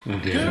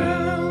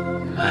Girl,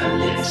 my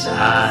lips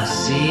are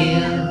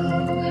sealed.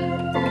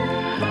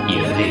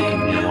 You make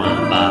me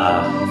wanna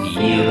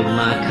barf. Yield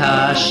my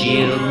car,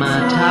 shield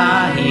my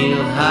tie,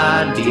 heel,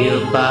 high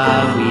deal,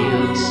 bar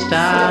wheel,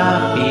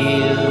 stop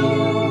you.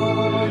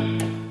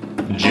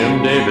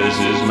 Jim Davis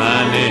is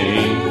my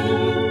name.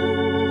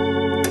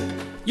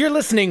 You're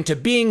listening to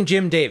Being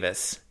Jim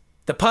Davis,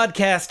 the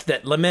podcast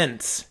that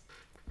laments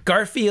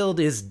Garfield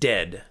is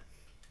dead.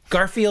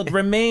 Garfield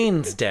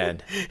remains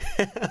dead,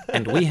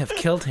 and we have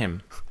killed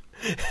him.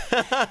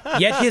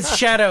 Yet his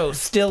shadow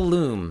still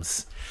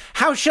looms.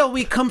 How shall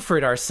we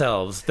comfort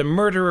ourselves, the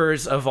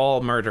murderers of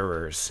all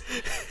murderers?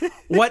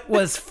 What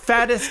was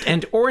fattest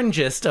and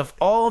orangest of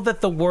all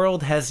that the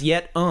world has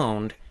yet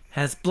owned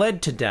has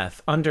bled to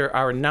death under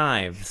our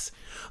knives.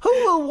 Who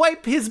will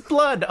wipe his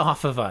blood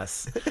off of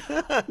us?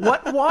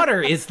 What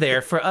water is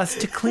there for us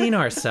to clean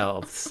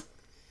ourselves?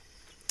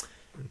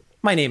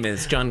 My name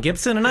is John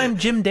Gibson, and I'm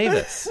Jim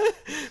Davis.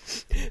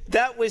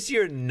 That was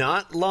your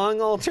not long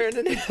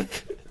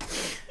alternative?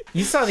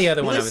 You saw the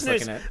other one I was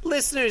looking at.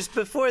 Listeners,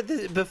 before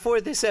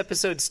this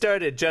episode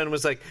started, John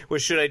was like, well,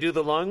 should I do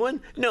the long one?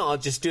 No, I'll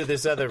just do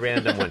this other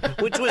random one,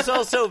 which was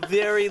also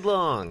very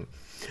long.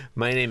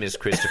 My name is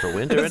Christopher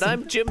Winter, and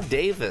I'm Jim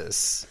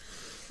Davis.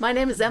 My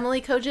name is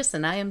Emily Kogis,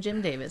 and I am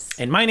Jim Davis.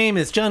 And my name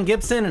is John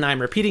Gibson, and I'm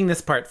repeating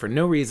this part for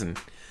no reason.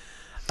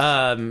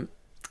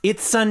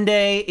 It's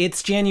Sunday.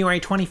 It's January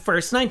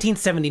 21st,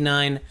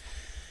 1979.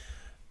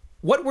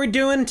 What we're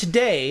doing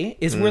today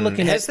is we're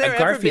looking at a Garfield strip. Has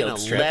there ever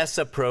been a less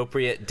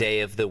appropriate day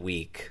of the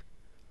week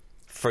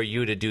for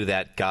you to do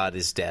that God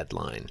is Dead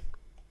line?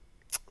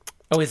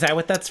 Oh, is that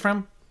what that's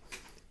from?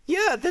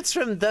 Yeah, that's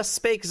from Thus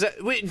Spake.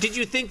 Wait, did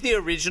you think the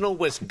original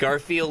was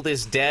Garfield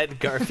is dead,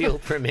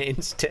 Garfield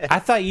remains dead? I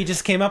thought you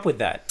just came up with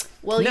that.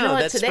 Well, you know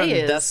what that's today from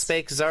is? Thus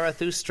Spake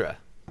Zarathustra.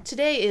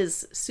 Today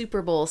is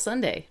Super Bowl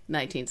Sunday,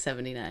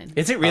 1979.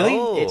 Is it really?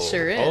 Oh. It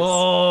sure is.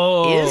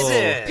 Oh. Is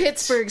it?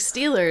 Pittsburgh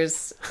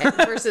Steelers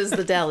versus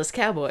the Dallas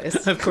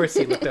Cowboys. Of course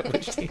you looked up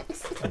which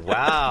teams.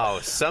 Wow,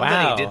 somebody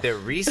Wow. did their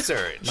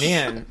research.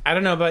 Man, I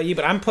don't know about you,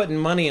 but I'm putting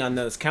money on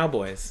those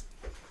Cowboys.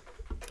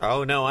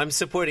 Oh no, I'm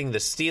supporting the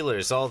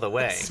Steelers all the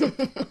way.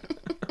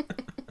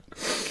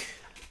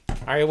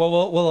 All right,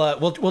 well,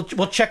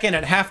 we'll check in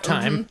at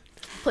halftime.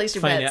 Place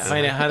your Find bets.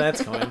 out how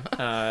that's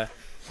going.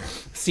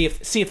 See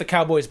if the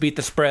Cowboys beat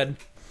the spread.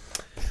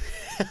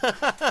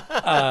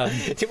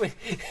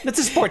 That's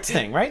a sports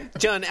thing, right?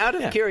 John, out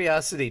of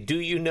curiosity, do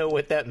you know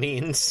what that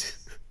means?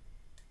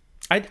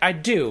 I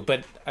do,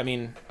 but I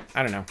mean,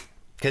 I don't know.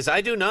 Because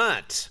I do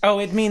not. Oh,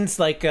 it means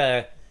like.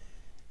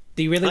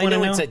 Do you really want to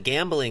know? I know it's a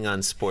gambling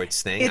on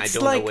sports thing. It's I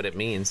don't like- know what it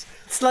means.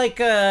 It's like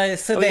they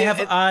yeah,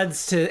 have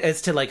odds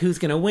as to like who's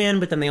going to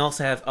win, but then they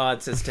also have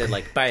odds as to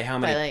like by how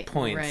many like,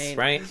 points, right.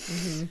 right?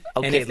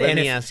 Okay, let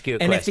me ask you a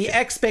question. And if the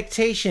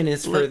expectation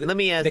is for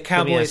the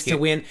Cowboys to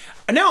win,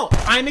 no,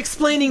 I'm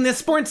explaining this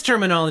sports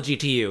terminology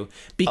to you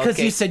because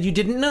Okay. you said you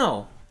didn't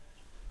know.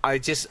 I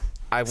want to So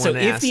ask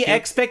if the you,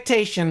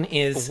 expectation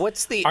is,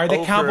 what's the are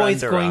the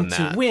Cowboys over-under going on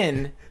to that?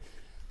 win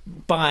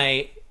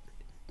by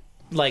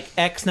like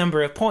X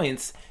number of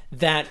points?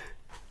 That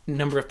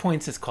number of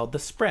points is called the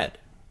spread.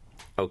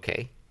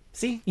 Okay.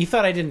 See, you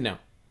thought I didn't know.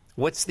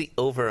 What's the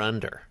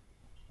over-under?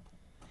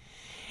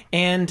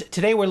 And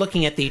today we're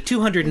looking at the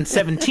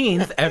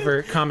 217th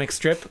ever comic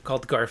strip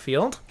called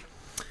Garfield.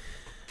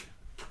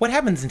 What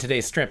happens in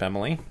today's strip,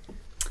 Emily?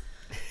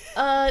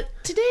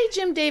 Today,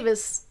 Jim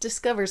Davis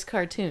discovers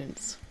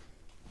cartoons.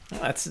 Oh,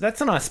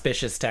 that's an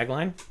auspicious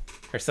tagline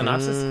or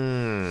synopsis.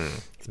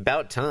 It's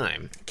about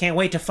time. Can't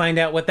wait to find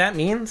out what that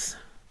means.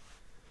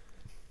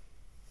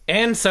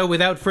 And so,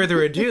 without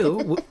further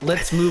ado,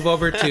 let's move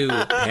over to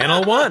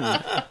panel one.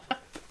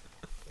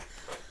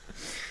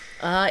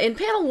 In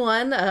panel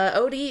one,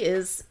 Odie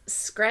is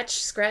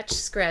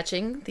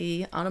scratching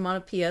the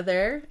onomatopoeia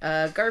there.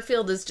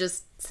 Garfield is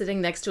just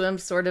sitting next to him,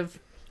 sort of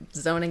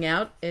zoning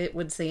out, it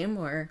would seem,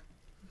 or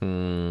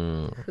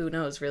who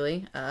knows,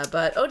 really.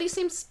 But Odie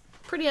seems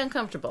pretty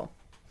uncomfortable.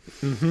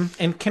 Mm-hmm.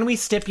 And can we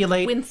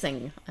stipulate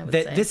Wincing, I would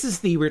that say. this is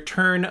the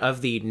return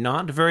of the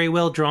not very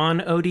well drawn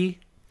Odie?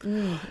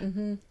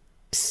 Mm-hmm.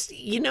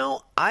 You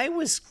know, I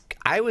was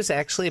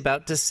actually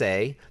about to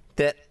say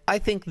that I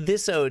think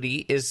this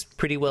Odie is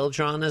pretty well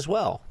drawn as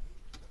well.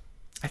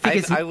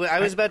 I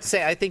was about to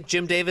say I think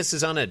Jim Davis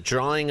is on a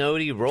drawing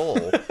Odie roll.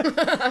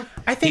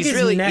 I think he's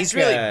really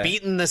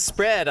beating the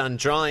spread on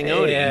drawing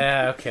Odie.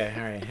 Yeah, okay,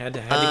 all right. Had to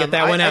get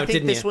that one out, I think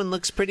didn't this you? one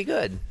looks pretty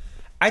good.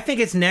 I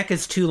think his neck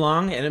is too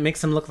long, and it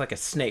makes him look like a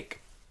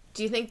snake.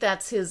 Do you think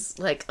that's his,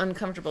 like,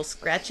 uncomfortable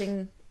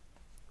scratching,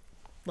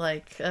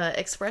 like,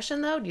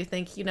 expression, though? Do you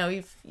think,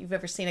 you've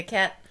ever seen a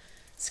cat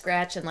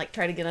scratch and, like,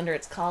 try to get under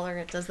its collar?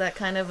 It does that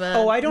kind of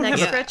neck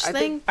scratch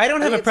thing? I don't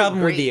have a it's a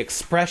problem with great- the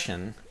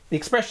expression. The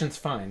expression's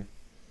fine.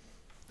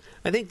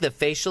 I think the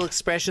facial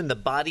expression, the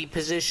body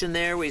position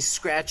there, where he's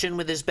scratching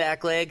with his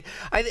back leg.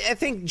 I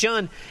think,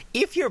 John,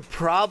 if your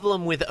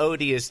problem with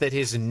Odie is that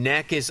his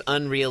neck is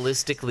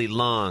unrealistically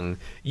long,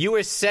 you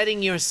are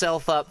setting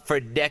yourself up for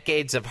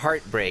decades of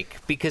heartbreak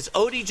because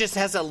Odie just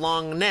has a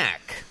long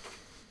neck.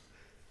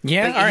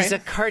 Yeah, Like, all he's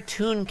right. a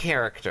cartoon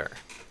character.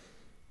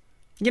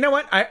 You know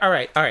what? All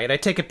right. I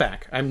take it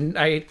back.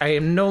 I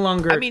am no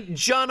longer. I mean,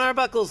 John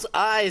Arbuckle's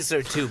eyes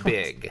are too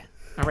big.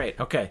 all right.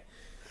 Okay.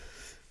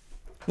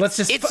 Let's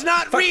just. It's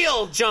not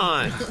real,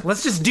 John.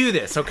 Let's just do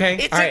this, okay?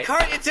 It's All a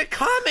right. It's a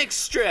comic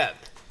strip.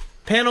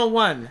 Panel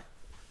 1.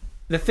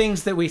 The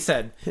things that we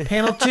said.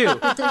 Panel 2.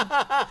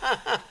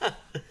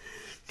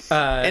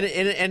 And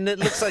it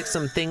looks like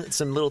some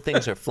little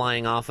things are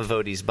flying off of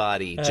Odie's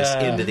body just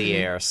into the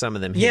air. Some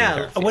of them hitting Yeah.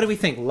 Garfield. What do we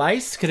think?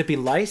 Lice? Could it be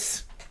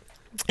lice?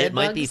 It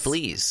might be Bedbugs?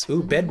 fleas.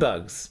 Ooh, bed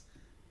bugs.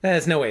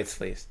 There's no way it's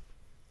fleas.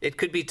 It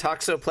could be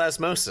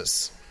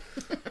toxoplasmosis.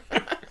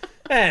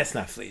 It's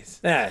not fleas.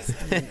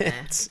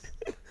 It's-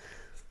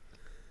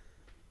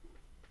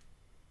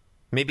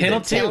 Maybe Panel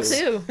they're two. ticks.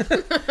 Panel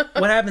 2.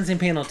 What happens in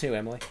panel 2,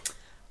 Emily?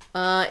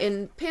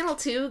 In panel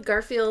 2,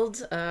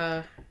 Garfield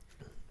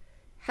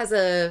has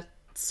a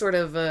sort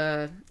of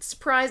a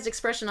surprised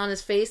expression on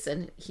his face,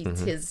 and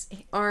his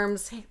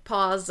arms,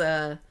 paws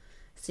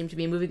seem to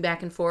be moving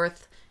back and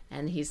forth,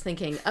 and he's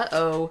thinking,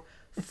 "Uh-oh,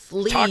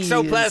 fleas."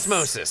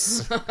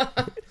 Toxoplasmosis.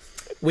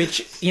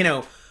 Which,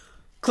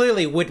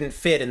 clearly wouldn't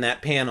fit in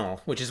that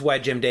panel, which is why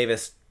Jim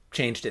Davis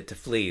changed it to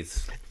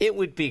fleas. It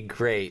would be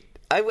great.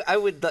 I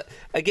would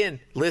again,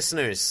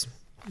 listeners.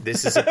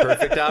 This is a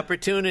perfect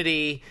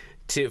opportunity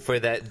for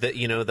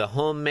the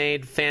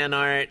homemade fan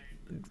art,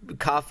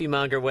 coffee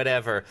mug or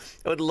whatever.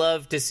 I would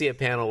love to see a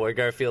panel where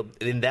Garfield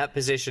in that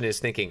position is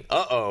thinking,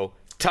 "Uh-oh,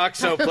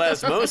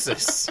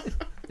 toxoplasmosis."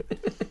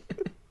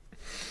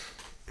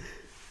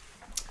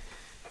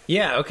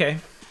 Yeah, okay.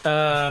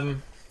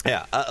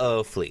 Yeah,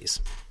 uh-oh,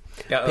 fleas.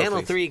 Panel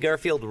fleas. 3,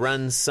 Garfield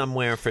runs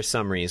somewhere for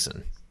some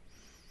reason.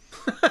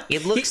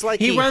 It looks like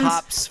he runs,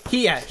 hops.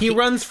 He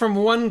runs from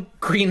one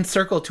green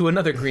circle to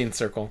another green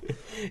circle.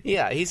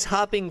 Yeah, he's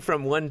hopping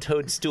from one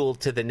toadstool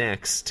to the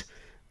next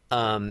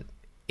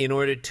in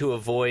order to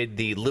avoid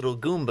the little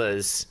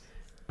Goombas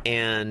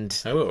and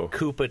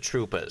Koopa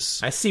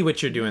Troopas. I see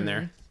what you're doing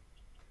there.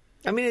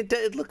 I mean,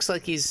 it looks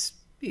like he's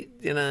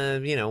in a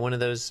one of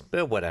those.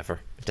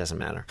 Whatever, it doesn't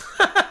matter.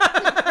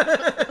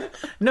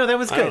 No, that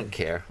was good. I don't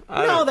care.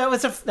 That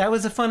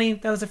was a funny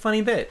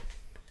bit.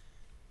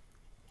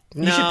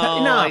 No,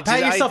 should pat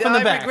yourself on the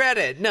back. I regret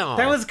it. No,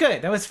 That was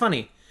good. That was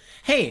funny.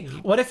 Hey,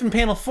 what if in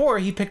panel 4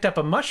 he picked up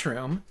a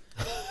mushroom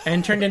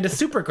and turned into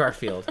Super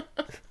Garfield?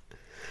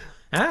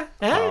 Huh?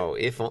 Oh,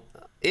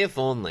 if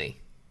only.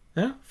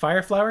 Huh?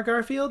 Fireflower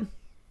Garfield?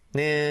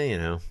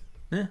 Yeah,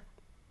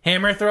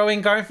 Hammer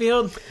throwing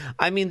Garfield?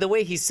 I mean, the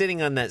way he's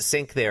sitting on that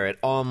sink there, it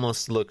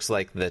almost looks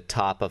like the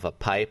top of a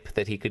pipe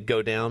that he could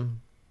go down.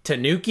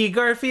 Tanuki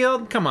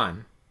Garfield? Come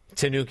on.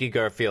 Tanuki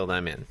Garfield,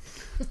 I'm in.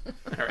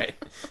 All right.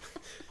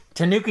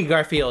 Tanuki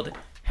Garfield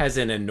has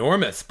an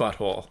enormous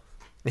butthole.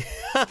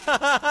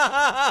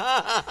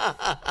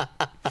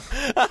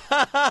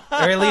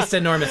 Or at least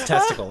enormous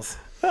testicles.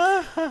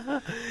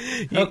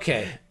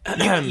 Okay.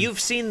 You've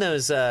seen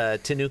those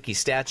Tanuki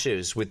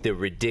statues with the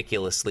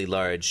ridiculously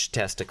large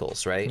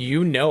testicles, right?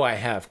 You know I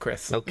have,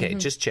 Chris. Okay,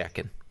 just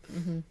checking.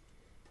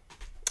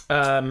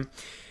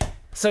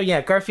 So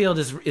yeah, Garfield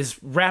is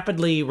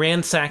rapidly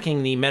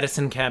ransacking the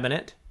medicine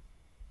cabinet.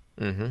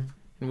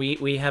 Mm-hmm.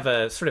 We have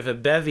a sort of a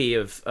bevy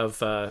of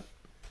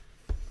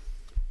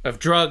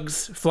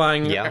drugs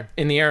flying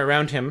in the air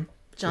around him.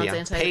 John's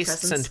antidepressants.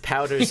 Pastes and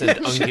powders and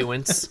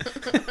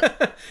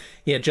unguents.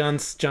 Yeah,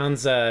 John's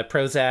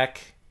Prozac.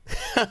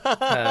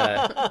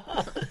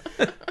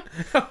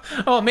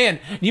 Oh man,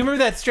 do you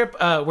remember that strip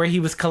where he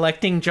was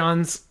collecting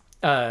John's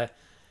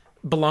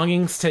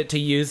belongings to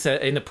use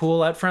in the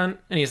pool out front,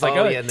 and he's like,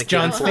 in the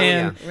John's pool,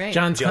 fan, yeah. Right.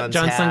 John's hat,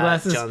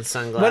 sunglasses. John's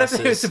sunglasses. What if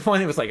there was a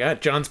point it was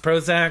like, John's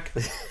Prozac,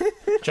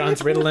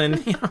 John's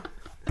Ritalin?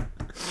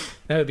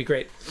 That would be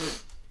great.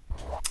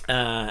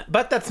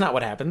 But that's not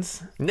what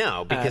happens.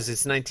 No, because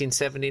it's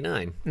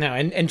 1979. No,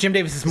 and Jim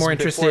Davis is more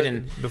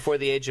interested before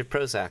the age of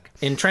Prozac.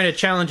 in trying to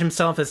challenge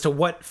himself as to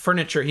what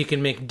furniture he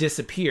can make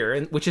disappear,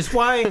 and which is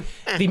why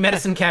the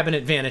medicine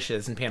cabinet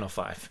vanishes in panel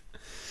 5.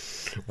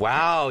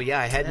 Wow, yeah,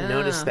 I hadn't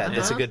noticed that.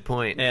 That's a good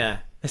point. Yeah,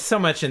 there's so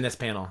much in this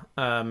panel.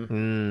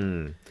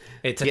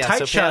 It's a tight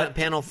so shot.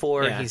 Panel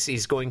 4, Yeah.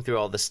 he's going through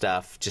all the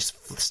stuff,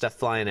 just stuff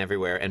flying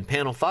everywhere. And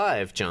panel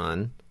 5,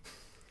 John,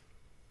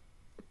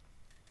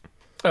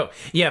 Oh,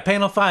 yeah,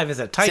 panel 5 is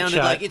a tight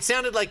shot. it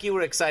sounded like you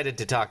were excited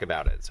to talk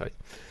about it. So I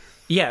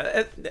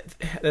Yeah,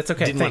 that's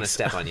okay. didn't want to thanks.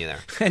 step on you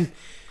there.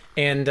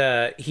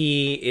 And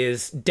he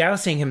is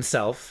dousing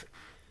himself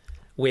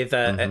with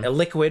a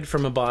liquid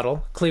from a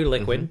bottle, clear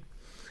liquid.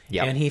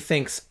 Yep. And he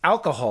thinks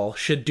alcohol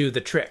should do the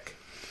trick.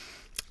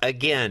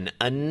 Again,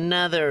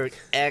 another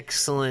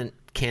excellent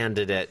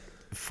candidate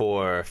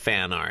for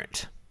fan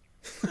art.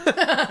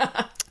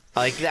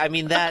 Like, I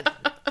mean, that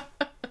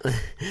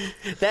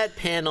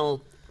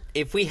panel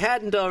if we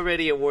hadn't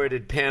already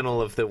awarded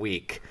Panel of the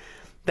Week,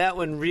 that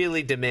one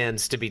really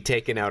demands to be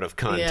taken out of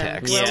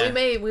context. Yeah.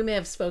 Well, we may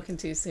have spoken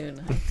too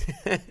soon.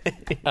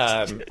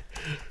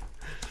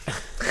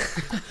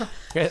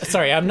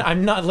 Sorry,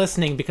 I'm not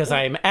listening because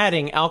I'm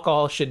adding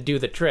alcohol should do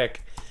the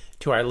trick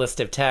to our list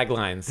of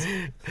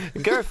taglines.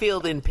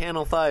 Garfield in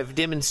Panel 5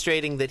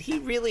 demonstrating that he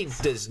really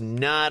does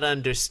not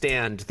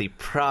understand the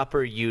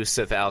proper use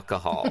of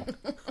alcohol.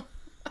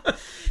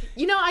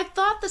 I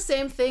thought the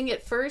same thing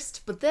at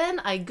first, but then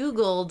I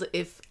Googled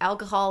if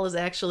alcohol is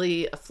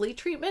actually a flea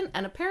treatment,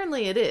 and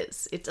apparently it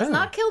is. It does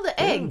not kill the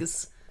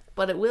eggs,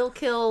 but it will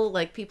kill,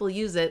 people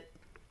use it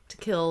to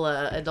kill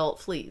adult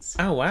fleas.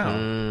 Oh, wow.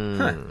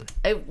 Huh.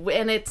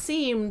 And it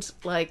seemed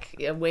like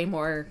a way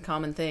more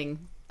common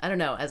thing. I don't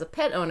know. As a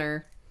pet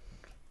owner,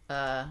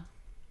 I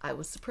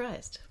was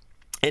surprised.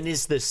 And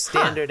is the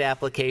standard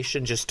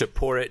application just to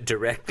pour it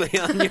directly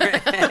on your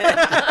head?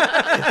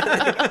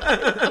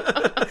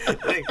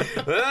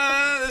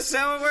 This is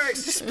how it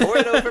works. Just pour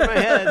it over my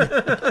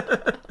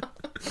head.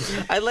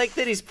 I like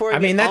that he's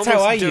pouring it that's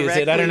how I use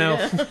it. I don't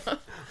know.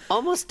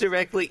 Almost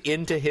directly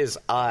into his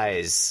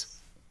eyes.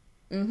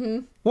 Mm-hmm.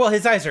 Well,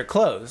 his eyes are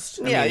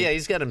closed. Yeah,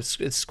 he's got them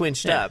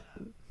squinched up.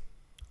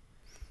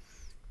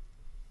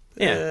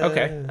 Yeah,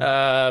 okay.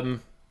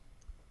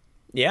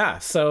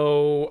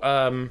 So,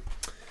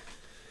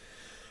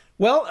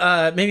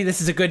 maybe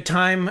this is a good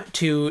time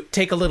to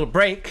take a little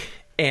break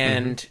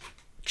and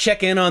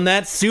check in on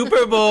that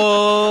Super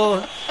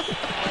Bowl.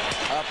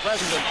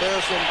 President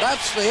Pearson,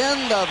 that's the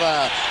end of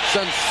a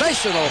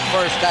sensational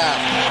first half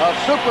of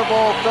Super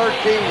Bowl 13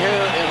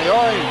 here in the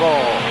Orange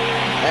Bowl.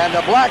 And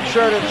the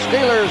black-shirted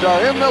Steelers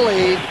are in the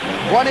lead,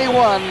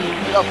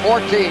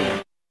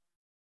 21-14.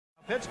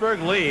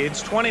 Pittsburgh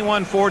leads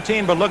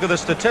 21-14, but look at the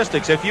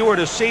statistics. If you were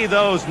to see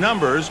those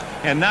numbers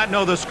and not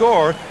know the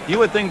score, you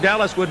would think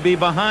Dallas would be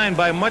behind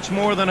by much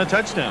more than a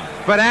touchdown.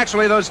 But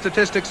actually, those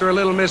statistics are a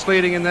little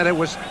misleading in that it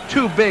was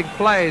two big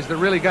plays that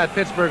really got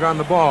Pittsburgh on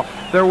the ball.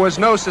 There was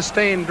no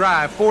sustained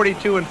drive,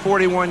 42 and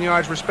 41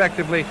 yards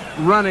respectively,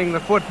 running the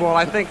football,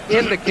 I think,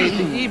 indicate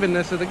the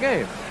evenness of the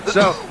game.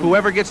 So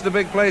whoever gets the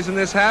big plays in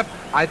this half,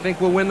 I think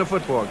will win the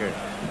football game.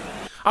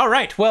 All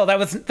right. Well, that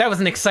was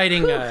an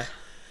exciting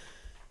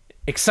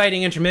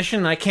exciting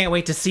intermission. I can't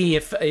wait to see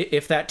if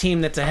that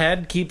team that's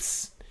ahead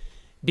keeps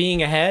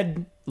being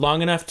ahead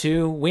long enough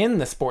to win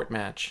the sport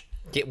match.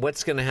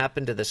 What's going to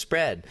happen to the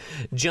spread,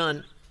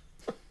 John?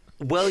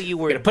 Well, you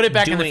were put it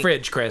back in the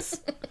fridge,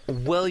 Chris.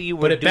 Well, you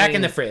were put it back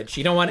in the fridge.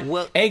 You don't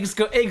want eggs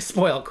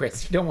spoil,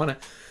 Chris. You don't want to.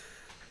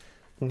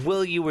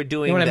 Well, you were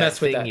doing that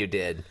thing you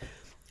did.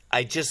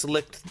 I just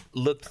looked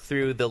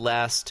through the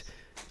last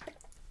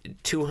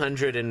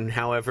 200 and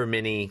however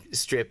many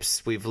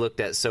strips we've looked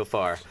at so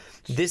far.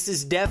 This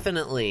is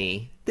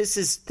definitely this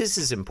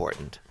is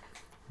important.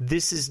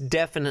 This is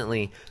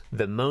definitely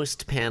the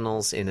most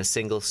panels in a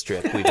single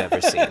strip we've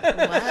ever seen.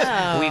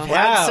 Wow. We've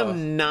had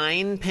some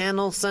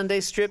 9-panel Sunday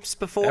strips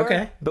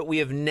before, but we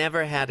have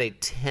never had a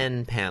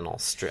 10-panel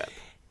strip.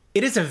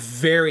 It is a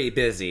very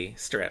busy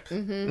strip.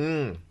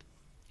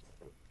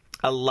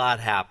 A lot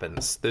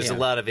happens. There's a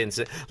lot of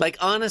incidents.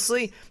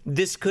 Honestly,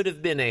 this could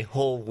have been a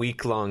whole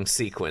week-long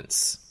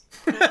sequence.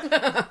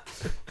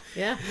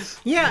 Yeah,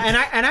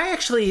 and I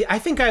actually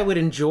think I would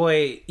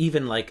enjoy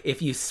even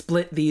if you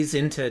split these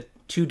into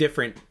two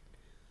different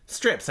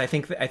strips. I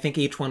think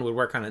each one would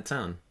work on its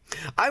own.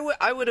 I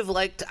would have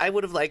liked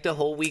a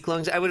whole week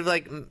long. I would have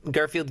liked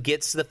Garfield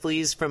gets the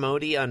fleas from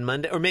Odie on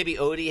Monday, or maybe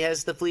Odie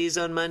has the fleas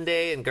on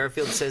Monday, and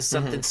Garfield says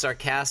something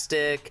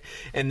sarcastic,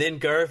 and then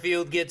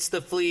Garfield gets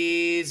the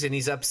fleas, and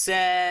he's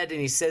upset,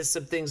 and he says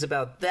some things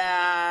about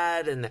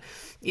that, and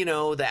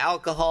the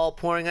alcohol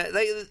pouring.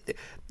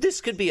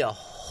 This could be a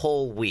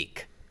whole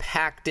week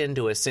packed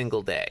into a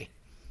single day.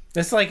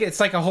 It's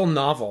like a whole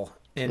novel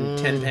in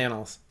 10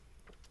 panels.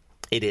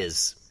 It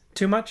is.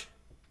 Too much?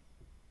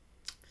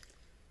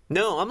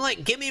 No, I'm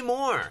give me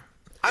more.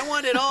 I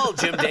want it all,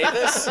 Jim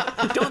Davis.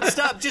 Don't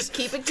stop. Just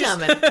keep it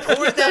coming.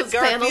 Pour keep that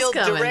Garfield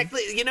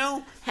directly.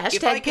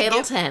 Hashtag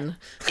panel 10.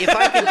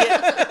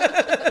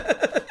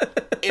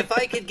 If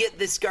I could get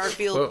this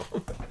Garfield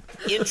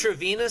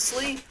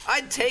intravenously,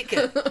 I'd take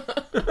it.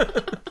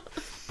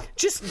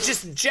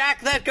 Just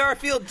jack that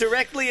Garfield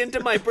directly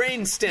into my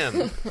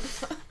brainstem.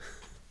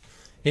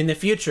 In the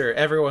future,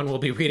 everyone will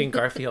be reading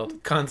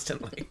Garfield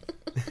constantly.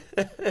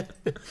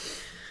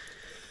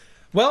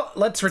 Well,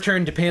 let's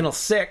return to panel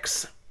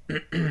 6,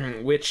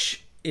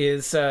 which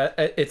is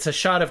it's a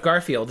shot of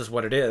Garfield, is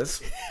what it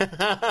is.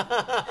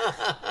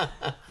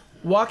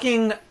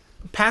 Walking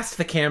past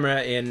the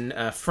camera in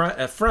a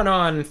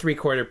front-on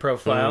three-quarter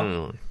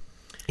profile.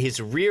 His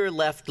rear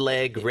left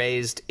leg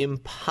raised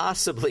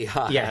impossibly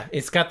high. Yeah,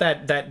 it's got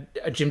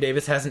that Jim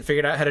Davis hasn't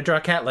figured out how to draw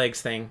cat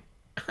legs thing.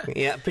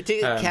 Yeah,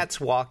 particularly cat's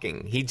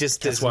walking. He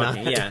just does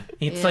walking, not. Yeah,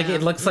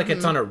 it looks like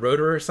it's on a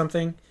rotor or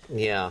something.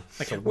 Yeah,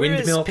 like a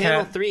windmill cat.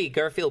 Panel 3,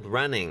 Garfield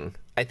running.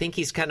 I think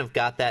he's kind of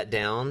got that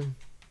down,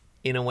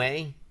 in a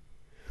way.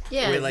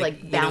 Yeah, Where, it's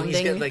like he's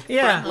bounding. got, like,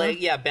 Yeah. front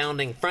leg,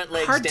 bounding, front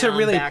legs Hard down, to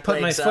really back put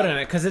my legs foot up. on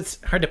it because it's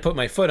hard to put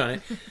my foot on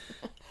it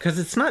because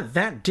it's not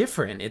that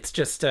different. It's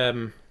just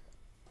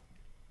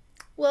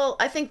Well,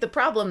 I think the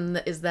problem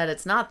is that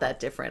it's not that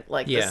different.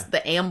 Like Yeah.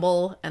 the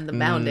amble and the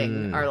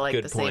bounding are like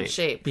good the same point.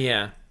 shape.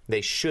 yeah.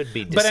 They should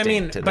be But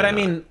distinct. I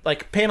mean,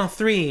 like panel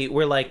 3,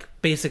 we're like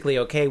basically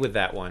okay with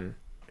that one.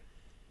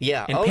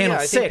 yeah. And oh, panel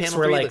yeah, I think 6, panel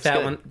we're 3 like looks that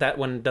good. one. That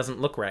one doesn't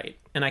look right,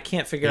 and I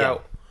can't figure Yeah.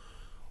 out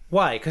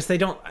why. Because they're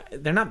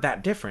not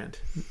that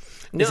different.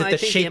 No, Is it I the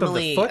think shape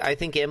Emily, of the foot? I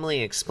think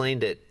Emily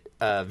explained it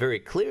very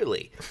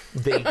clearly.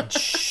 They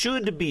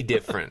should be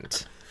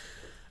different.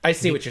 I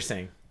see what you're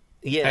saying.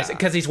 Yeah.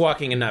 Because he's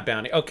walking and not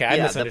bounding. Okay, I yeah,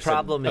 the misunderstood.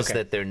 problem is Okay.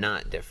 that they're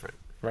not different.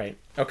 Right.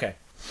 Okay.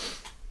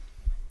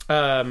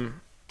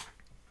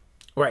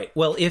 Right.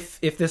 Well, if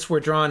this were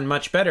drawn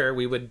much better,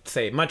 we would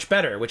say much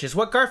better, which is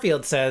what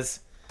Garfield says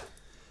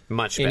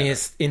Much in better.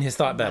 his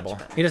thought bubble.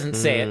 He doesn't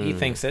say it; he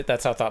thinks it.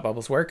 That's how thought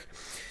bubbles work.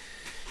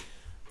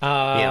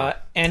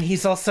 And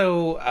he's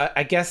also,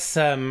 I guess,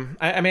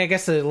 I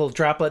guess the little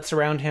droplets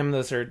around him.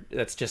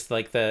 That's just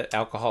like the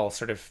alcohol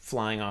sort of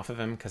flying off of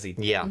him because he,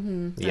 Yeah.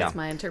 That's Yeah.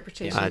 my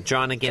interpretation.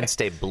 Drawn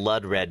against a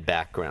blood red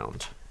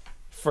background.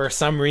 for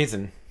some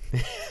reason.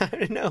 I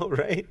don't know,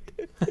 right?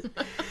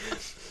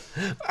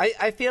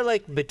 I feel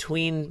like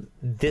between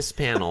this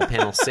panel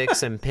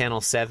 6 and panel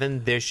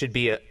 7, there should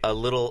be a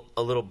little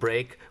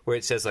break where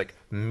it says like,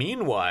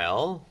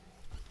 meanwhile,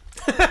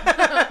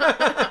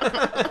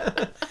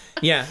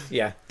 Yeah,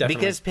 definitely.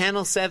 because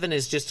panel 7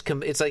 is just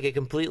it's like a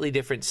completely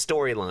different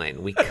storyline.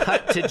 We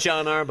cut to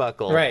John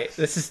Arbuckle. right,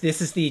 this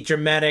is the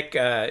dramatic,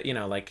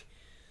 like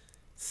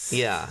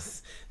Yeah.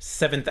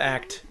 7th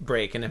act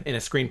break in a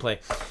screenplay.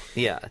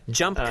 Yeah.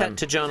 Jump cut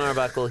to John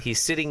Arbuckle. He's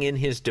sitting in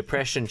his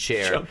depression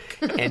chair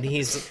and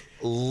he's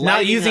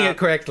Not using it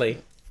correctly.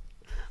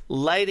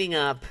 lighting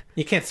up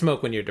You can't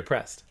smoke when you're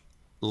depressed.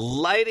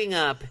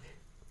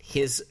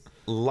 his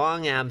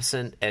long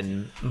absent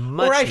and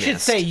much Or I should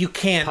missed say you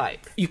can't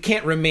pipe.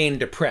 remain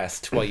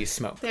depressed while you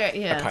smoke There,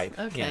 yeah, a pipe.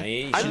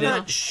 okay. You I'm should-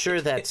 not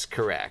sure that's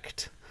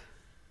correct.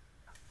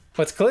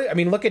 What's clear? I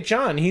mean, look at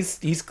John.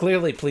 He's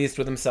clearly pleased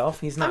with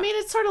himself. He's not. I mean,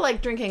 it's sort of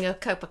like drinking a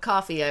cup of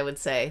coffee, I would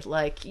say.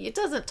 Like, it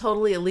doesn't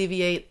totally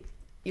alleviate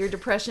your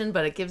depression,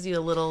 but it gives you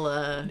a little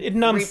it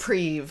numbs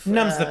reprieve.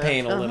 numbs the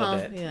pain a little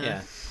bit. Yeah.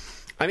 Yeah.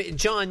 I mean,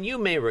 John, you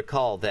may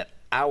recall that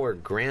our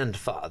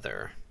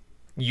grandfather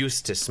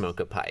used to smoke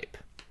a pipe.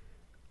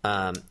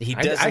 He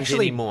doesn't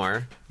actually-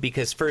 anymore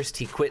because first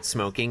he quit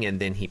smoking and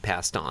then he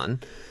passed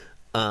on.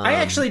 I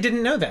actually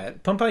didn't know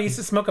that. Pumpa used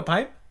to smoke a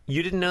pipe.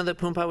 You didn't know that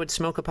Poompa would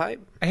smoke a pipe?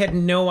 I had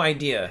no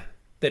idea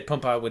that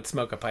Pumpa would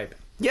smoke a pipe.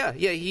 Yeah,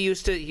 he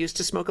used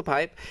to smoke a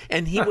pipe,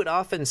 and he would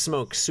often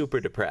smoke super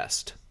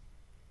depressed.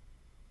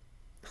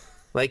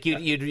 Like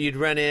you'd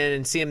run in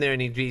and see him there,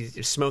 and he'd be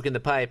smoking the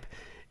pipe,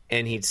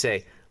 and he'd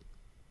say,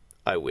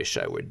 "I wish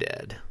I were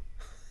dead."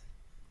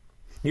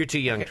 You're too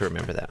young to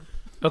remember that.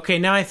 Okay,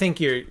 now I think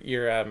you're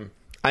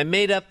I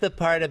made up the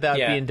part about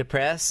Yeah. being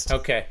depressed.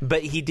 Okay.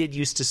 but he did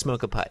used to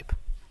smoke a pipe.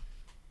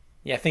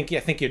 yeah. I think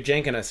you're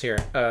janking us here.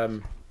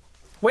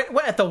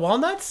 What at the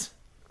Walnuts?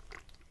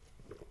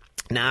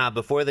 Nah,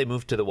 before they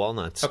moved to the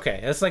Walnuts.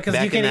 Okay, it's like 'cause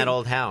Back you can in that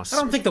old house. I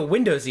don't think the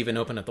windows even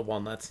open at the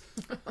Walnuts.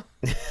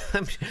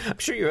 I'm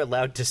sure you're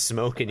allowed to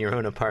smoke in your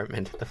own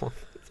apartment.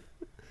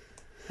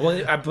 Well,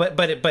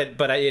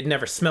 it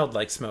never smelled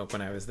like smoke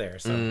when I was there.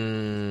 So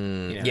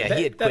Yeah,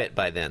 he had quit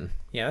by then.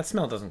 Yeah, that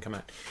smell doesn't come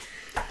out.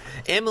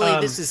 Emily,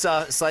 this is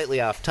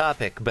slightly off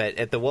topic, but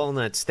at the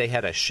Walnuts, they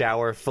had a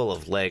shower full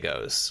of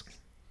Legos.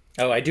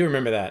 Oh, I do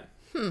remember that.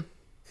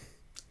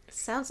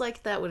 Sounds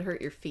like that would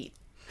hurt your feet.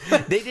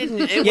 They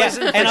didn't. It Yeah,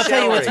 wasn't. and for I'll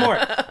tell you what's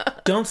showering. more.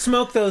 Don't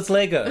smoke those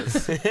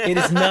Legos. It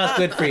is not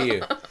good for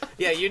you.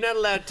 Yeah, you're not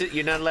allowed to.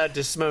 You're not allowed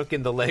to smoke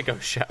in the Lego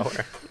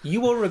shower. You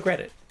will regret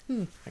it.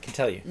 I can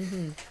tell you.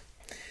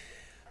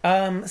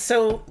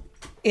 So,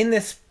 in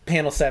this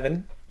panel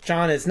 7,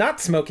 John is not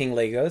smoking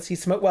Legos. He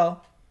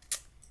well,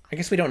 I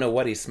guess we don't know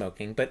what he's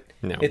smoking, but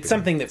No, we it's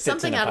something that fits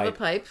Something in a out pipe. of a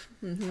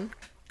pipe.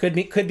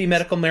 Could be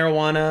medical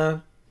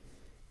marijuana.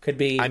 Could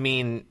be. I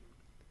mean,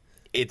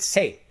 it's.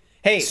 Hey,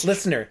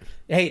 listener.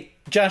 Hey,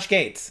 Josh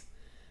Gates.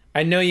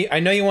 I know you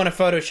want to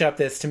Photoshop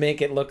this to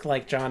make it look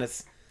like John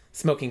is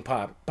smoking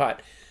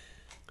pot.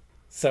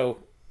 So,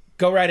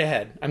 go right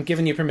ahead. I'm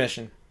giving you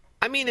permission.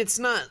 I mean, it's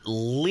not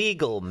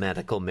legal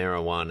medical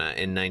marijuana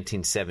in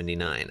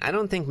 1979. I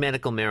don't think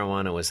medical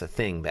marijuana was a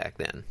thing back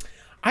then.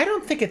 I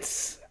don't think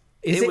it's.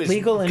 Is it was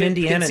legal in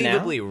Indiana now?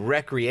 conceivably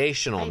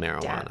recreational I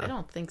marijuana.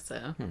 don't think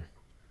so.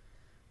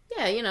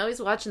 Yeah,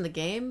 he's watching the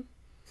game,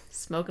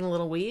 smoking a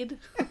little weed.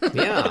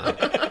 Yeah.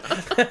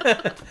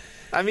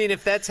 I mean,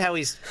 if that's how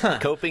he's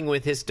coping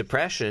with his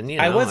depression,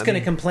 I was going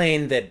to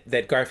complain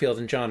that Garfield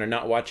and John are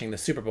not watching the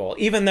Super Bowl,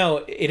 even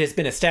though it has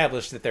been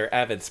established that they're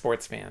avid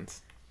sports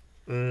fans.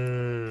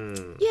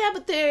 Yeah,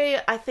 but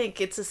I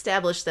think it's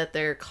established that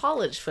they're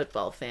college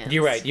football fans.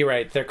 You're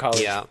right. They're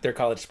college. Yeah. They're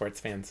college sports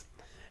fans,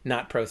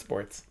 not pro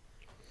sports.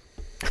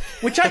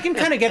 Which I can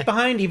kind of get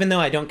behind, even though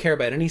I don't care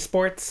about any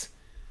sports.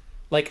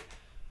 Like,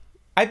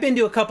 I've been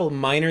to a couple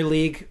minor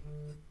league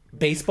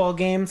baseball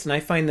games, and I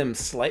find them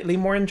slightly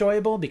more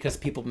enjoyable because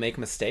people make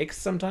mistakes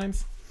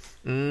sometimes.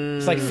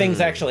 It's like things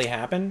actually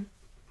happen.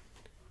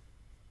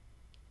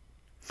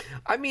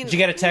 I mean, did you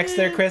get a text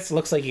there, Chris?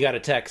 Looks like you got a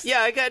text.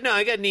 Yeah, I got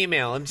an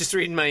email. I'm just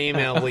reading my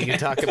email while you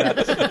talk about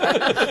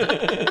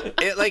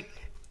it.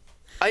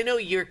 I know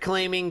you're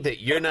claiming that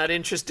you're not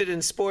interested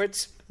in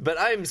sports, but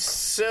I'm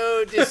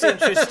so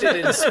disinterested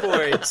in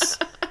sports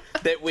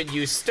that when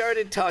you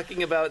started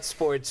talking about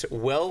sports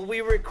while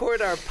we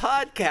record our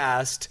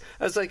podcast,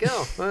 I was like,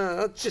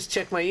 I'll just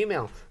check my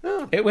email.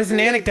 Oh, it was an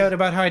anecdote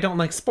about how I don't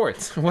like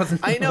sports. It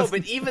wasn't. I know,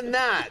 but even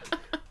that,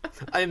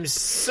 I'm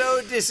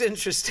so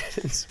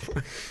disinterested in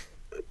sports.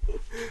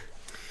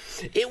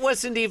 It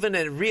wasn't even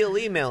a real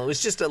email. It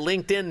was just a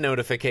LinkedIn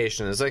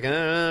notification. It's like, all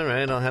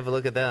right, I'll have a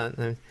look at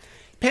that.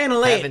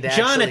 Panel 8,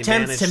 John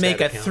attempts to make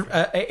a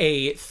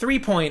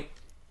 3-point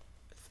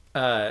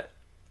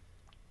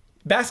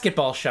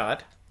basketball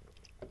shot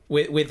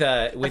with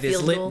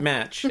his lit goal.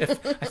 match.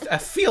 A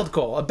field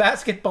goal, a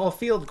basketball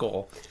field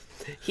goal.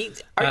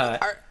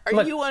 Are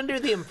you under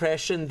the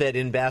impression that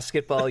in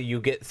basketball you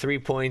get 3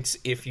 points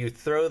if you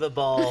throw the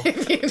ball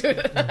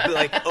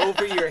like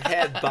over your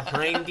head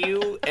behind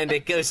you and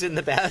it goes in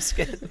the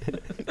basket?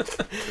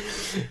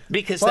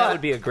 Because that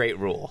would be a great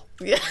rule.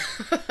 Yeah.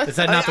 Is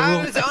that not the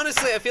rule?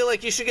 Honestly, I feel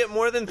like you should get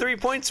more than 3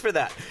 points for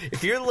that.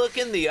 If you're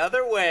looking the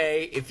other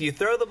way, if you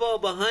throw the ball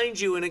behind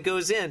you and it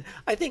goes in,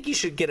 I think you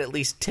should get at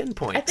least 10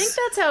 points. I think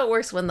that's how it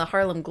works when the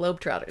Harlem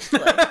Globetrotters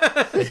play.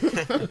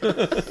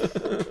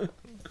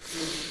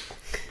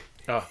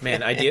 Oh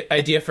man,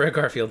 idea for a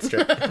Garfield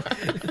strip.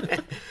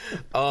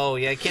 Oh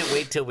yeah, I can't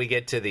wait till we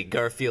get to the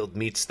Garfield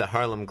meets the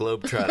Harlem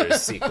Globetrotters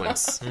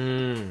sequence.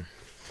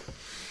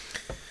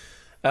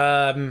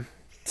 So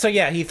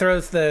yeah, he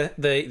throws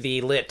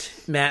the lit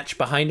match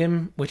behind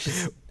him, which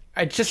is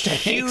just a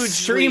hugely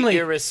extremely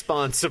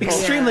irresponsible,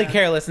 extremely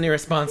careless and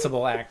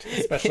irresponsible act,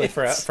 especially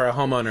for a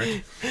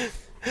homeowner.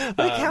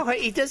 Like how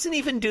he doesn't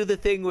even do the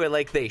thing where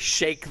like they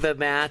shake the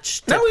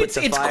match. No, it's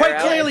quite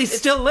clearly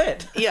still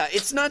lit. Yeah,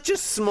 it's not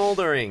just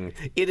smoldering;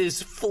 it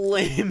is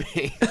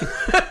flaming.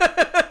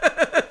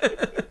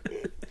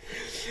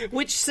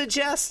 Which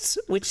suggests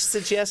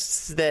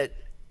that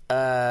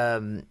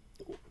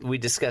we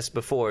discussed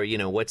before. You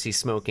know, what's he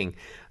smoking?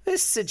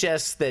 This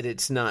suggests that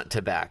it's not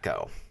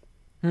tobacco.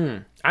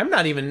 I'm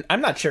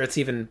not sure it's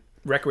even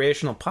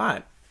recreational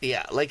pot.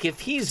 Yeah, like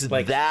if he's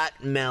that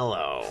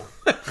mellow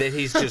that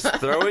he's just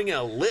throwing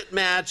a lit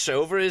match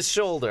over his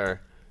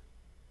shoulder.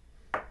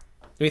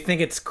 We think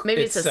it's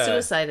maybe it's a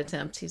suicide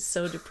attempt. He's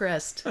so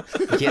depressed.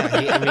 Yeah,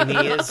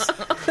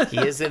 he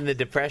is in the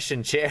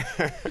depression chair.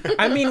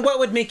 I mean, what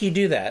would make you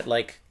do that?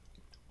 Like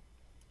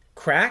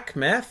crack,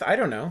 meth? I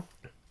don't know.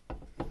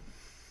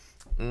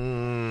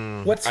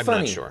 What's funny?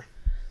 I'm not sure.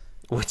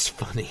 What's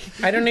funny?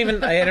 I don't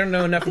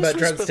know enough about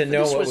drugs to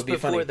know what would be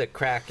funny. This was before the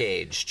crack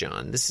age,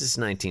 John. This is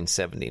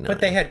 1979.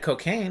 But they had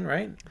cocaine,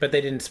 right? But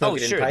they didn't smoke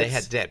it in pipes. Oh, sure, they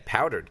had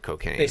powdered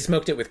cocaine. They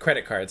smoked it with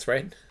credit cards,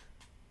 right?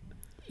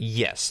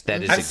 Yes,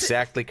 that is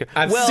exactly correct.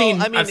 I've seen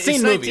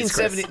movies,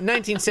 Chris.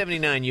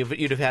 1979,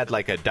 you'd have had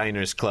like a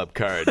Diners Club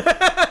card.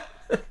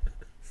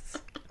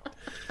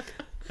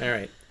 All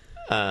right.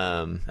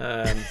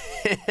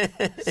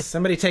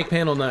 Somebody take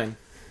panel 9.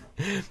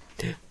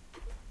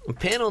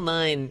 Panel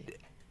 9...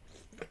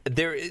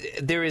 There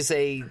is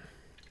a.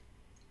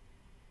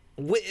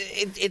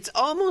 It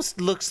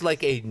almost looks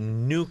like a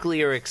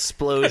nuclear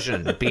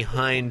explosion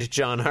behind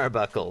John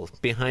Arbuckle,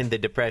 behind the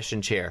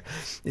depression chair.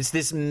 It's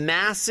this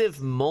massive,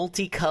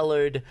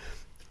 multicolored,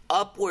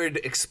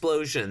 upward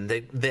explosion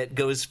that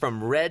goes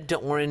from red to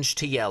orange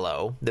to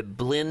yellow, that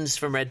blends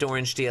from red to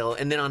orange to yellow,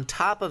 and then on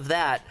top of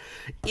that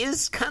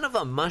is kind of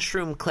a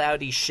mushroom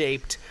cloudy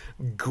shaped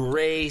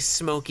gray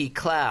smoky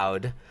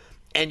cloud,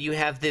 and you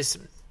have this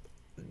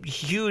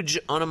huge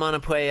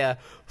onomatopoeia,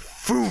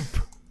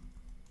 foop.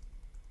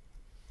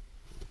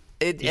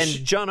 And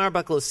John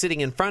Arbuckle is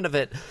sitting in front of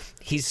it.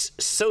 He's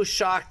so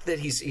shocked that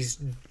he's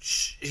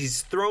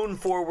thrown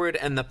forward,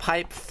 and the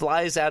pipe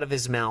flies out of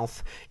his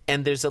mouth.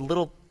 And there's a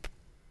little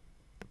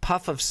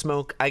puff of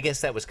smoke. I guess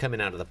that was coming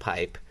out of the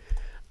pipe.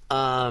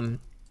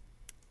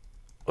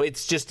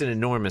 It's just an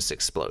enormous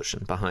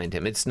explosion behind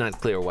him. It's not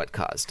clear what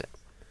caused it.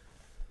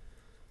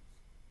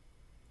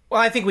 Well,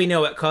 I think we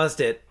know what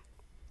caused it.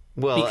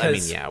 Well,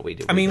 because, we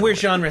do. We're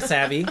genre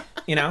savvy,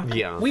 you know?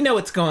 Yeah. We know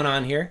what's going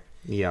on here.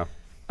 Yeah.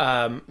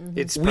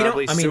 It's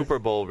probably Super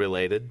Bowl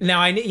related. Now,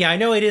 I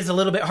know it is a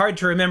little bit hard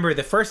to remember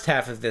the first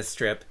half of this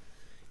strip,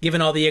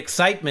 given all the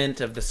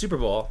excitement of the Super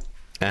Bowl.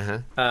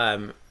 Uh-huh.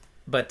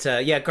 But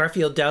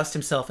Garfield doused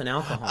himself in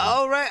alcohol.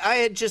 Oh, right. I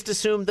had just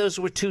assumed those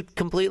were two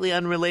completely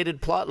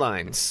unrelated plot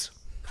lines.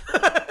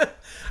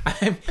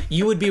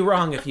 You would be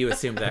wrong if you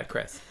assumed that,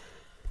 Chris.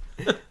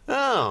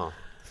 Oh.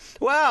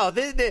 Wow,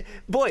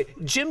 boy,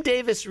 Jim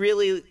Davis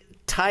really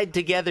tied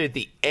together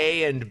the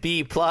A and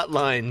B plot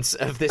lines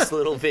of this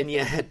little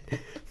vignette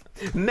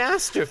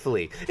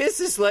masterfully.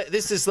 This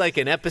is like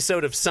an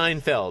episode of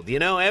Seinfeld, you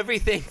know,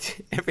 everything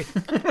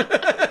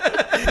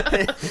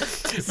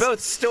Both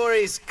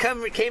stories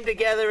came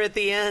together at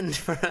the end.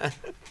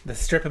 The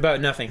strip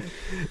about nothing.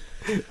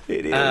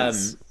 It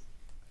is.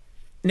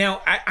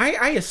 Now,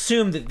 I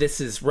assume that this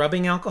is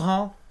rubbing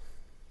alcohol.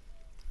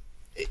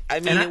 I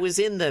mean, and it was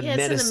in the, it's in the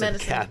medicine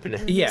medicine.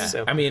 cabinet. Yeah,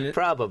 so I mean...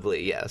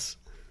 probably, yes.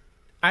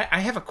 I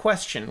have a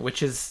question,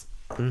 which is...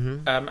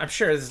 I'm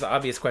sure this is the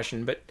obvious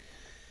question, but...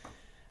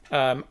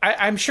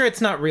 I'm sure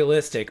it's not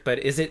realistic, but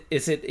is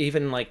it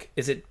even, like...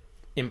 Is it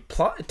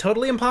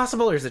totally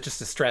impossible, or is it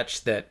just a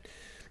stretch that,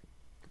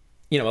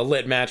 a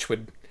lit match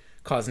would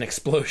cause an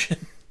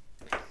explosion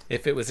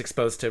if it was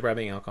exposed to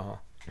rubbing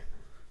alcohol?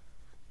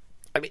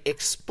 I mean,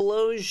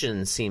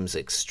 explosion seems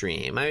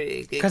extreme.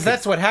 Because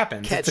that's what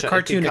happens. It's a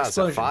cartoon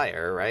explosion. A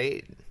fire,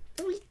 right?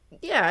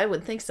 Yeah, I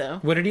would think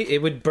so. Would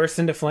it would burst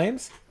into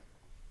flames?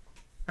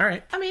 All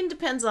right. I mean,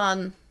 depends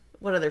on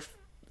what other,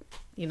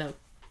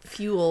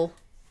 fuel.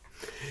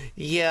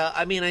 Yeah,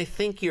 I mean, I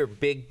think your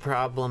big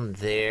problem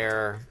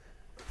there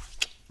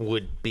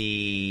would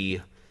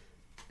be...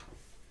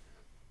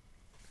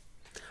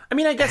 I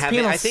mean, I guess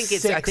I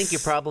think your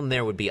problem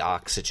there would be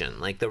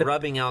oxygen. Like the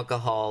rubbing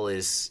alcohol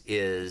is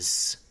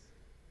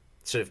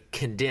sort of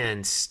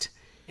condensed,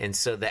 and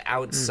so the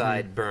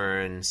outside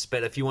burns.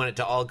 But if you want it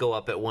to all go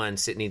up at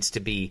once, it needs to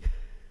be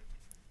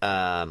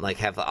like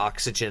have the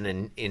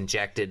oxygen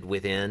injected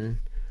within.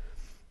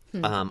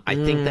 I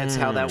think that's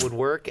how that would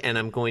work, and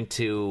I'm going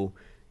to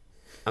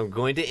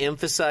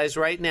emphasize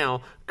right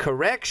now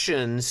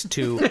corrections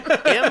to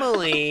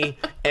Emily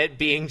at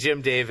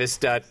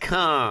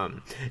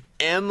beingjimdavis.com.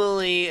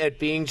 Emily at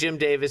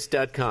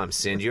beingjimdavis.com.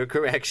 Send your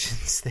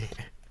corrections there.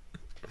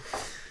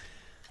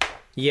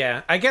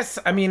 Yeah, I guess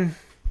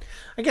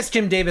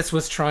Jim Davis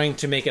was trying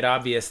to make it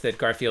obvious that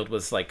Garfield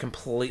was like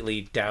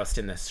completely doused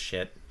in this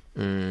shit.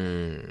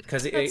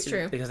 That's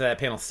true. Because of that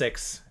panel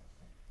 6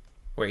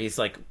 where he's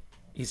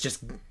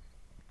just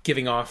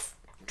giving off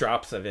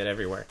drops of it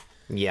everywhere.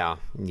 Yeah.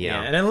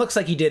 And it looks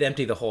like he did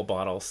empty the whole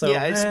bottle. So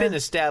yeah, it's been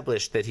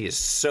established that he is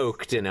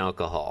soaked in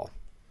alcohol.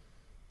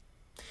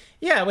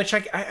 Yeah, which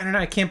I don't know.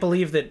 I can't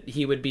believe that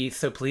he would be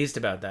so pleased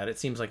about that. It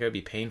seems like it would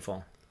be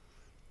painful.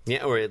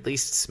 Yeah, or at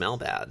least smell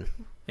bad.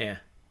 Yeah.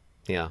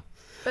 Better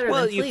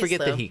than you fleas, forget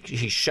though. that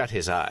he shut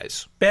his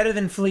eyes. Better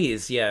than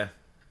fleas, yeah.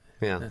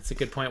 Yeah. That's a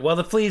good point. Well,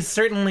 the fleas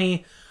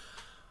certainly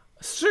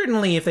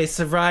if they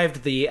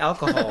survived the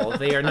alcohol,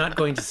 they are not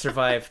going to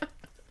survive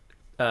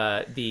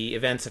the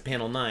events of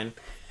Panel 9.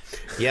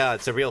 Yeah,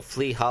 it's a real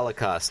flea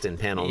holocaust in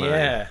Panel 9.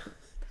 Yeah.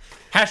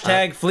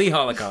 Hashtag flea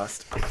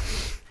holocaust.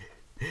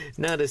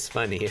 Not as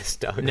funny as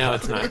Dog. No,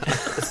 it's not.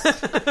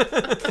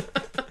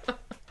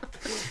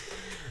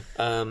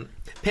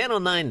 Panel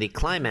 9, the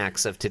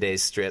climax of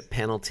today's strip.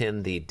 Panel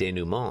 10, the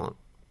denouement.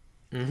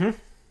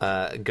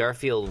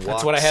 Garfield walks...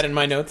 That's what I had in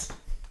my notes.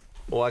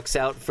 Walks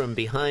out from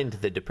behind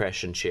the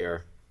depression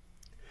chair.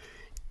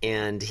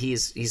 And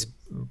he's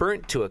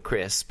burnt to a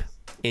crisp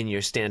in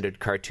your standard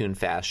cartoon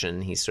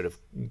fashion. He's sort of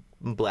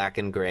black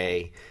and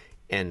gray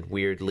and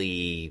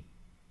weirdly...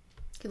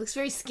 He looks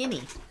very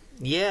skinny.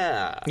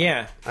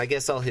 Yeah. I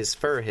guess all his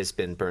fur has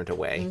been burnt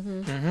away.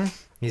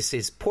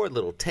 His poor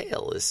little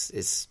tail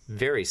is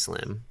very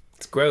slim.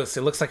 It's gross.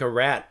 It looks like a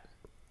rat.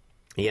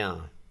 Yeah.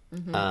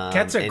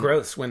 Cats are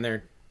gross when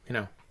they're,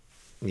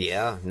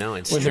 Yeah, no,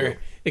 it's when true. they're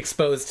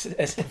exposed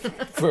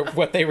for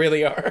what they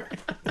really are.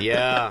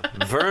 Yeah,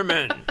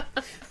 vermin.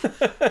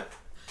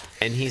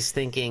 And he's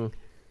thinking,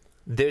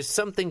 there's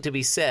something to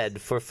be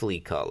said for flea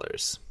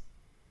collars.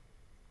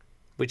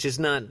 Which is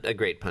not a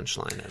great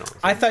punchline at all.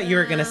 I thought you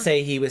were going to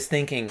say he was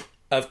thinking,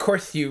 of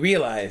course you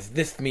realize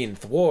this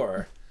means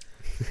war.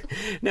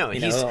 No,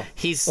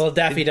 he's little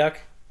Daffy Duck.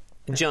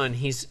 John,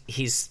 he's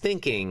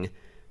thinking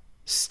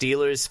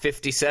Steelers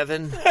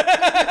 57,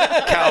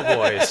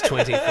 Cowboys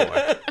 24.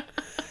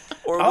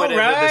 Or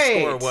whatever the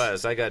score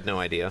was. I got no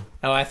idea.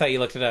 Oh, I thought you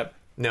looked it up.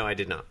 No, I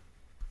did not.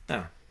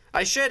 Oh.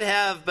 I should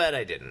have, but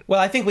I didn't.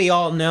 Well, I think we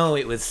all know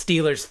it was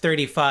Steelers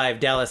 35,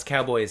 Dallas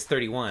Cowboys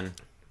 31.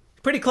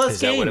 Pretty close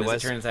game, as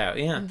it turns out.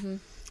 Yeah.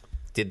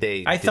 Did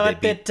they? I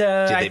thought that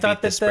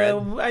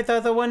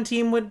the one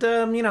team would,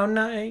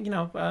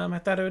 I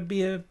thought it would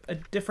be a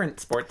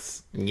different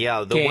sports.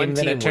 Yeah, the game one team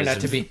than it turned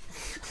out to be.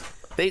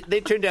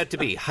 They turned out to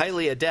be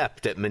highly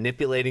adept at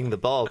manipulating the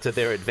ball to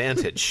their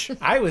advantage.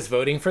 I was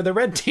voting for the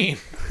red team.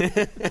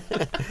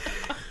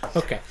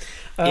 Okay.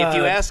 If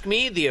you ask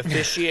me, the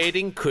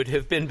officiating could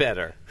have been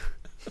better.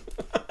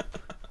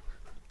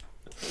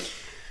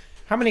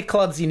 How many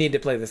clubs do you need to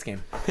play this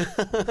game?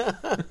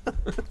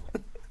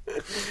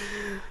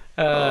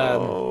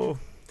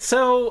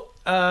 So,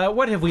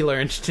 what have we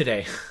learned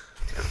today?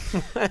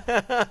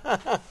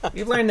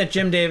 We've learned that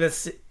Jim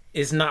Davis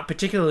is not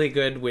particularly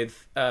good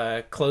with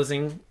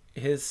closing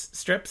his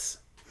strips.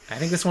 I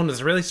think this one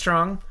was really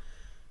strong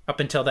up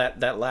until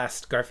that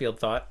last Garfield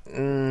thought.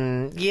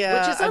 Yeah,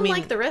 which is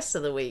unlike the rest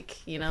of the week.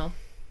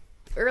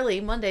 Early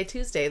Monday,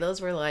 Tuesday,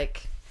 those were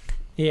like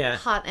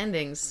hot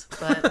endings,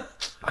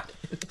 but.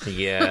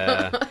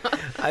 Yeah,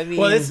 I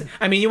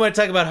mean, you want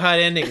to talk about hot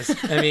endings?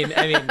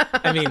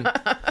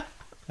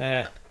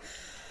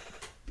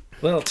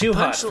 A little too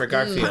hot for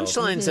Garfield.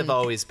 Punchlines have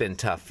always been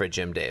tough for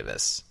Jim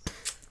Davis.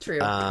 True.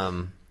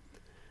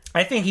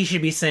 I think he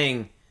should be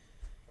saying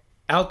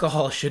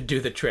alcohol should do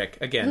the trick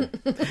again.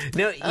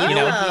 No,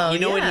 you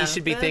know what he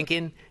should be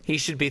thinking? He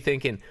should be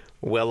thinking,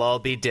 we'll all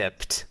be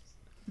dipped.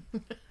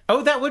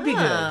 Oh, that would be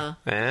good.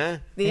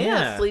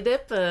 Yeah, flea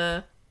dip.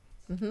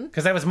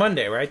 Because that was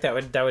Monday, right? That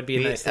would be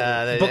a nice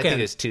I bookend. think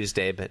it was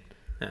Tuesday, but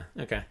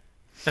Okay.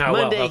 Oh,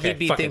 Monday well, okay. he'd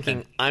be Fuck it thinking,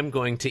 then. I'm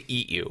going to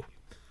eat you.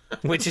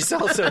 Which is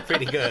also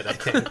pretty good, I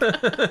think.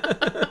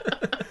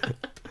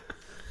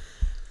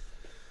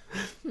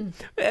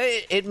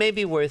 It may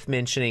be worth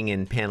mentioning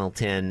in panel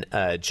 10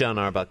 John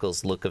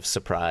Arbuckle's look of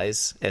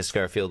surprise as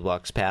Garfield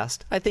walks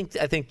past. I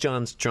think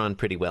John's drawn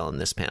pretty well in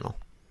this panel.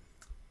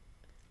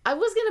 I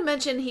was going to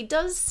mention he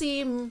does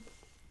seem...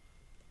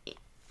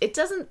 It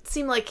doesn't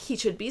seem like he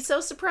should be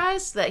so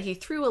surprised that he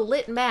threw a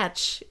lit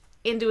match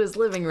into his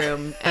living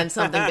room and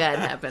something bad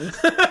happened.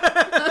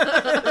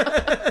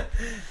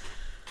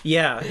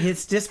 Yeah,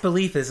 his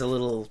disbelief is a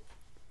little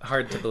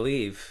hard to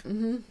believe.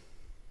 Mm-hmm.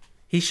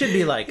 He should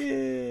be like,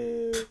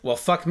 well,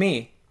 fuck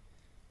me.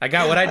 I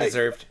got what I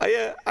deserved.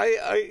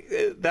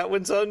 That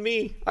one's on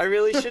me. I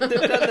really shouldn't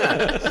have done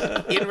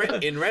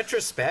that. In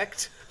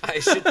retrospect, I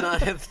should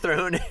not have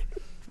thrown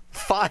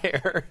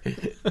fire.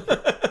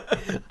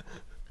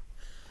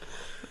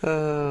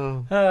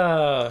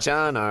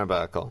 John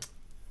Arbuckle.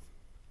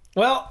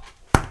 Well,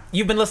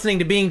 you've been listening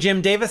to Being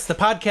Jim Davis, the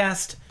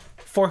podcast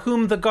for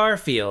whom the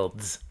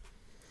Garfields.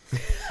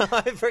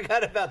 I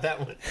forgot about that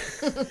one.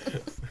 For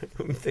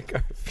whom the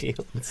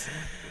Garfields.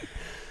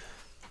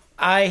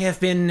 I have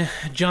been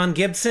John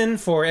Gibson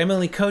for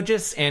Emily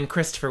Kogis and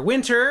Christopher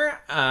Winter.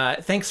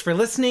 Thanks for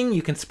listening.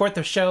 You can support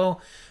the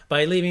show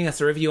by leaving us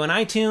a review on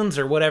iTunes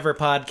or whatever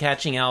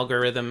podcatching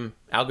algorithm,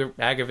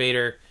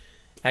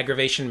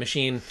 aggravation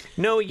machine.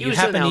 No, use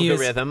an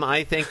algorithm.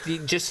 I think you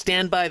just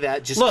stand by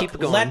that. Just keep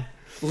going.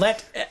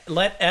 Let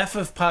F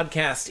of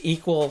podcast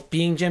equal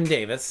Being Jim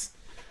Davis.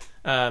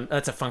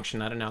 That's a function,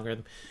 not an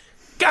algorithm.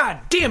 God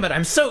damn it!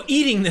 I'm so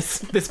eating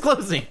this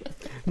closing.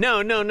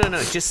 No.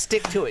 Just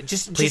stick to it.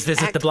 Please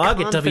visit the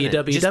blog at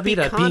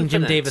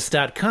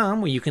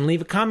www.beingjimdavis.com, where you can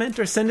leave a comment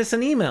or send us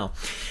an email.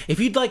 If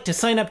you'd like to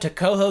sign up to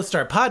co-host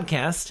our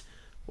podcast,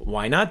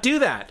 why not do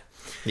that?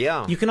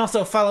 Yeah. You can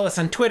also follow us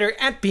on Twitter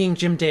at Being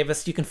Jim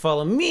Davis. You can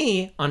follow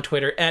me on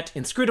Twitter at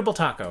Inscrutable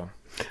Taco.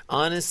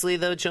 Honestly,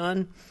 though,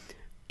 John,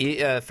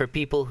 for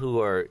people who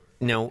are...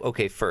 No,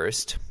 okay,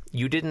 first,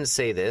 you didn't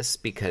say this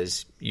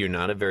because you're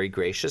not a very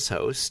gracious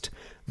host,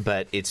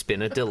 but it's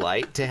been a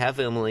delight to have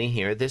Emily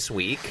here this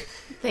week.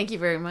 Thank you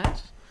very much.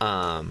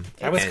 It's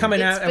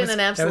been an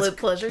absolute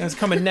pleasure. I was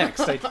coming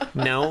next.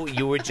 No,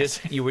 you were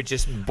just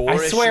boorishly.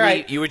 I swear,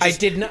 I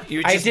did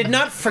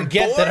not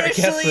forget that our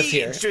guest was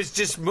here.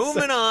 Just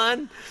moving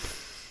on.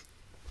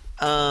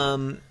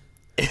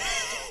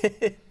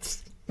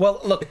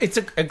 Well, look, it's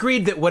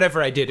agreed that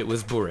whatever I did, it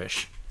was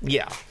boorish.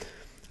 Yeah,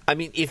 I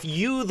mean, if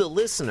you, the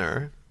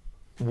listener,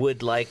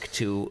 would like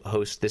to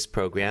host this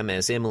program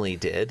as Emily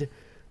did,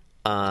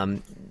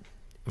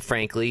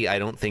 frankly, I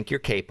don't think you're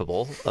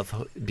capable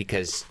of,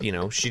 because,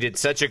 she did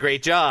such a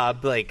great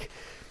job. Like,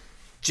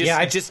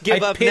 just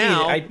give up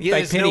now.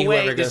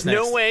 There's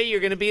no way you're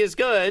going to be as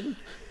good.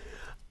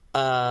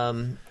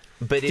 But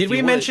did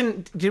we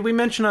mention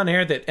on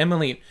air that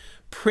Emily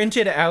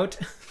printed out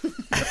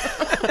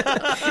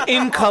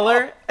in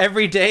color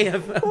every day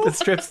of the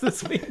strips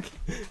this week?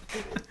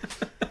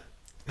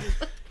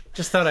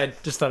 Just thought I'd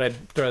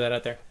throw that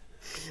out there.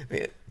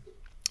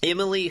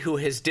 Emily, who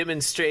has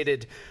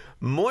demonstrated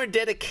more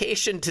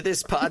dedication to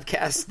this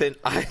podcast than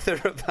either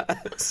of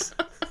us.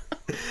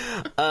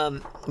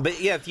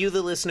 But yeah, if you,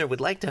 the listener, would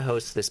like to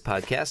host this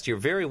podcast, you're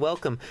very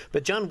welcome.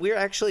 But John, we're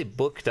actually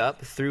booked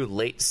up through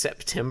late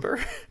September.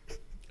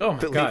 Oh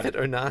my God. Believe it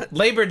or not.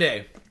 Labor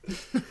Day.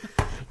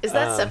 Is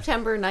that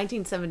September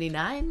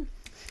 1979?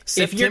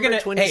 September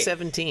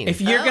 2017. If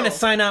you're gonna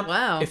sign up,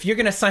 wow. If you're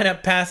gonna sign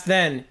up past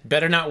then,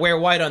 better not wear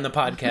white on the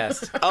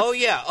podcast. Oh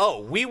yeah.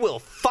 Oh, we will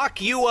fuck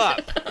you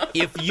up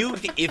if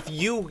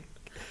you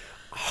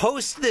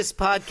host this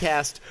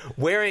podcast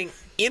wearing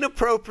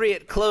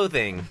inappropriate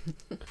clothing.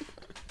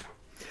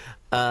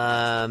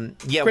 Yeah,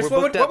 Chris, we're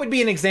booked what would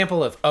be an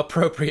example of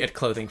appropriate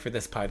clothing for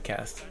this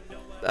podcast?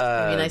 Maybe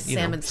a nice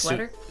salmon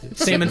sweater.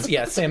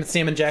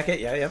 Salmon jacket.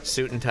 Yeah.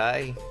 Suit and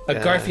tie. A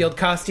Garfield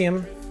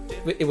costume.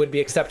 It would be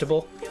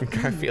acceptable.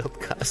 Garfield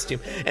costume.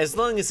 As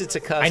long as it's a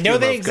costume. I know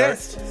they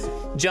exist.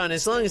 John,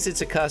 as long as it's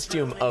a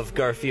costume of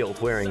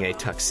Garfield wearing a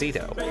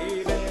tuxedo.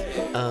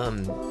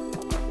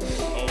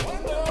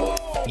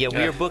 Yeah,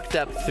 we are booked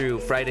up through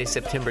Friday,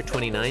 September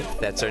 29th.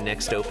 That's our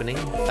next opening,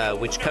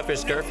 which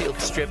covers Garfield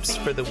strips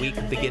for the week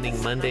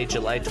beginning Monday,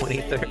 July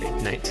 23rd,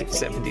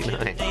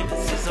 1979.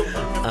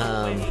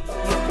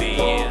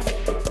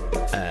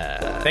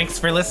 Thanks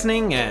for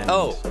listening. And...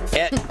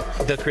 at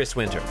the Chris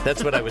Winter.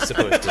 That's what I was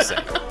supposed to say.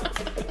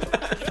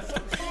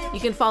 You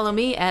can follow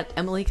me at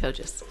Emily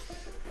Kogis.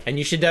 And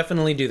you should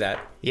definitely do that.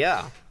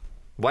 Yeah.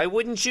 Why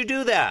wouldn't you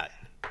do that?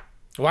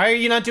 Why are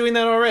you not doing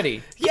that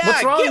already? Yeah,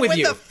 what's wrong get with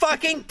you? the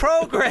fucking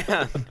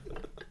program.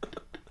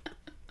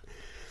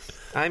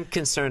 I'm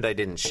concerned I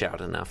didn't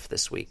shout enough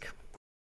this week.